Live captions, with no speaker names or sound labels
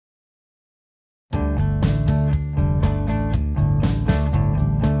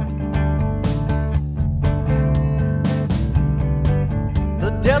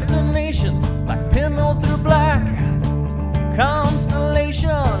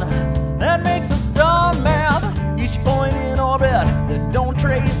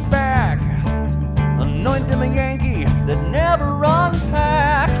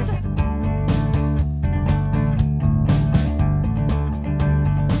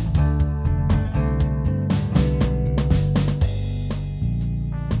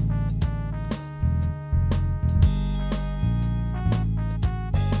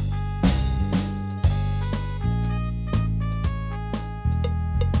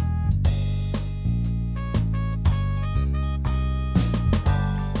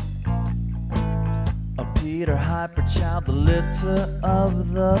Peter Hyper child, the litter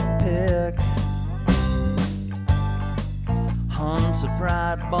of the pick. Hunter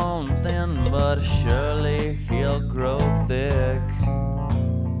pride, bone thin, but surely he'll grow thick.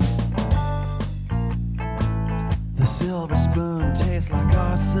 The silver spoon tastes like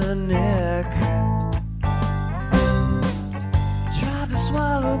arsenic. Tried to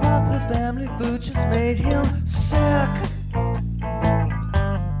swallow, but the family food just made him sick.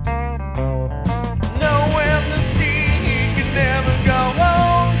 No amnesty, he can never go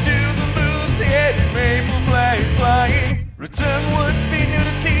home to the loose-headed maple flag flying. Return would be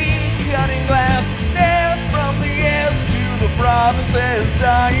nudity, cutting glass stairs from the heirs to the provinces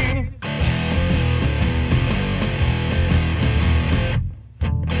dying.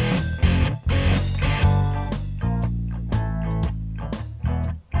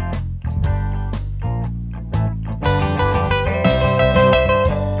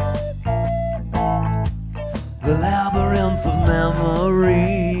 The labyrinth of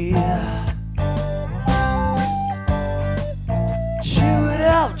memory, chewed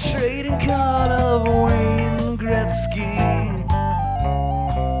out trading card of Wayne Gretzky.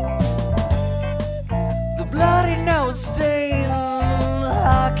 The bloody nose stain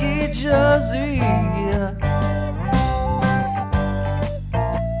hockey jersey.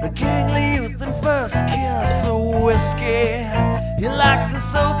 A gangly youth and first kiss of whiskey. He likes the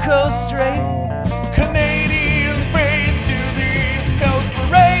so-called straight Canadian freight to the East Coast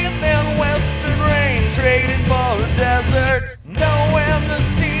parade, then Western rain trading for a desert. No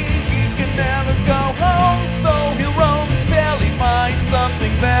amnesty, he can never go home, so he'll roam till he finds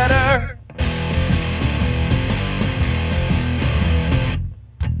something better.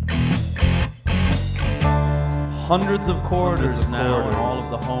 Hundreds of quarters now in all of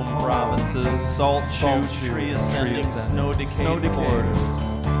the home provinces. Salt chew, tree ascending, snow-decayed quarters.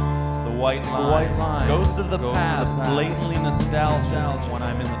 The white line, ghost of the past, blatantly nostalgic when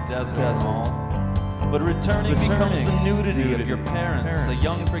I'm in the desert and all. But returning becomes the nudity of your parents, a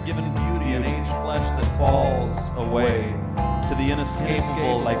young forgiven beauty, an aged flesh that falls away to the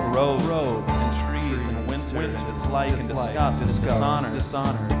inescapable like roads and trees in winter, and dislike and disgust and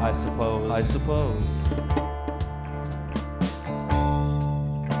dishonor, I suppose.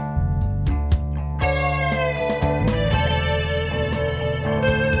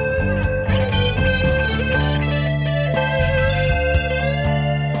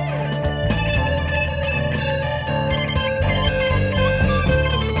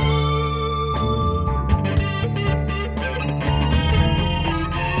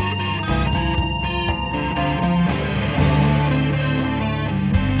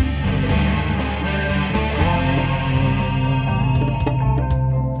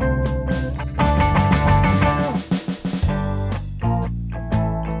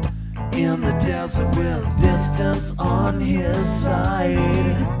 In the desert with distance on his side,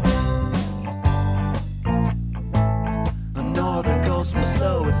 a northern coast moves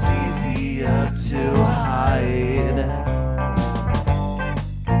slow, it's easier to hide.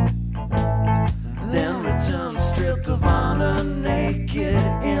 Then return stripped of honor, naked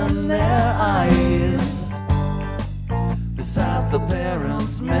in their eyes. Besides the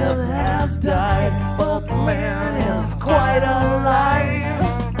parents, myth has died, but the man is quite alive.